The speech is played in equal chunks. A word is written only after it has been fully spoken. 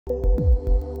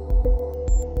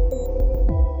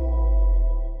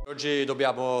Oggi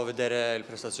dobbiamo vedere la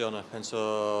prestazione,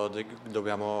 penso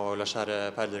dobbiamo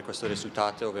lasciare perdere questo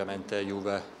risultato. Ovviamente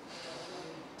Juve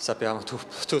sappiamo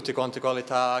tutti quante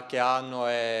qualità che hanno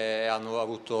e hanno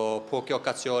avuto poche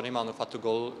occasioni ma hanno fatto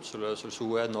gol sul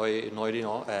suo, noi di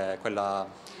no, e quella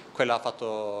ha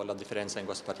fatto la differenza in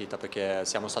questa partita perché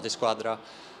siamo stati squadra,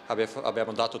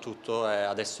 abbiamo dato tutto e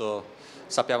adesso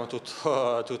sappiamo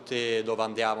tutti dove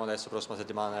andiamo. Adesso prossima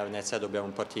settimana a Venezia dobbiamo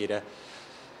partire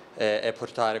e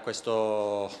portare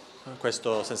questa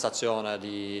sensazione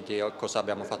di cosa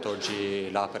abbiamo fatto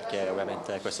oggi là, perché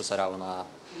ovviamente questa sarà una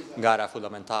gara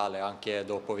fondamentale. Anche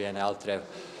dopo viene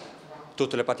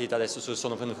tutte le partite adesso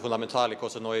sono fondamentali,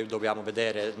 cosa noi dobbiamo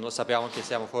vedere. Noi sappiamo che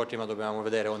siamo forti, ma dobbiamo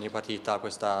vedere ogni partita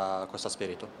questo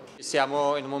spirito.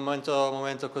 Siamo in un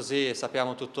momento così,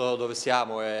 sappiamo tutto dove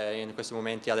siamo e in questi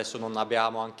momenti adesso non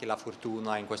abbiamo anche la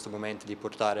fortuna in questo momento di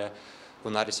portare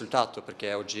un risultato,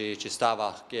 perché oggi ci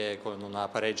stava che con un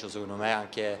pareggio, secondo me,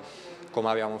 anche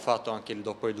come abbiamo fatto anche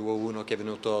dopo il 2-1 che è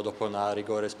venuto dopo un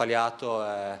rigore sbagliato.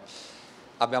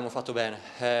 Abbiamo fatto bene,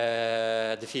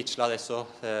 è difficile adesso,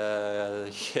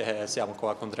 siamo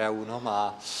qua con 3-1,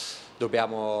 ma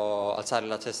dobbiamo alzare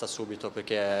la testa subito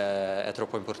perché è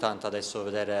troppo importante adesso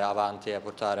vedere avanti e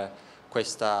portare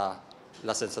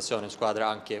la sensazione in squadra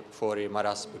anche fuori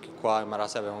Maras, perché qua in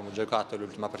Maras abbiamo giocato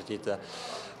l'ultima partita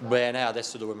bene,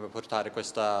 adesso dobbiamo portare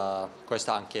questa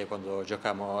anche quando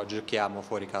giochiamo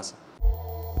fuori casa.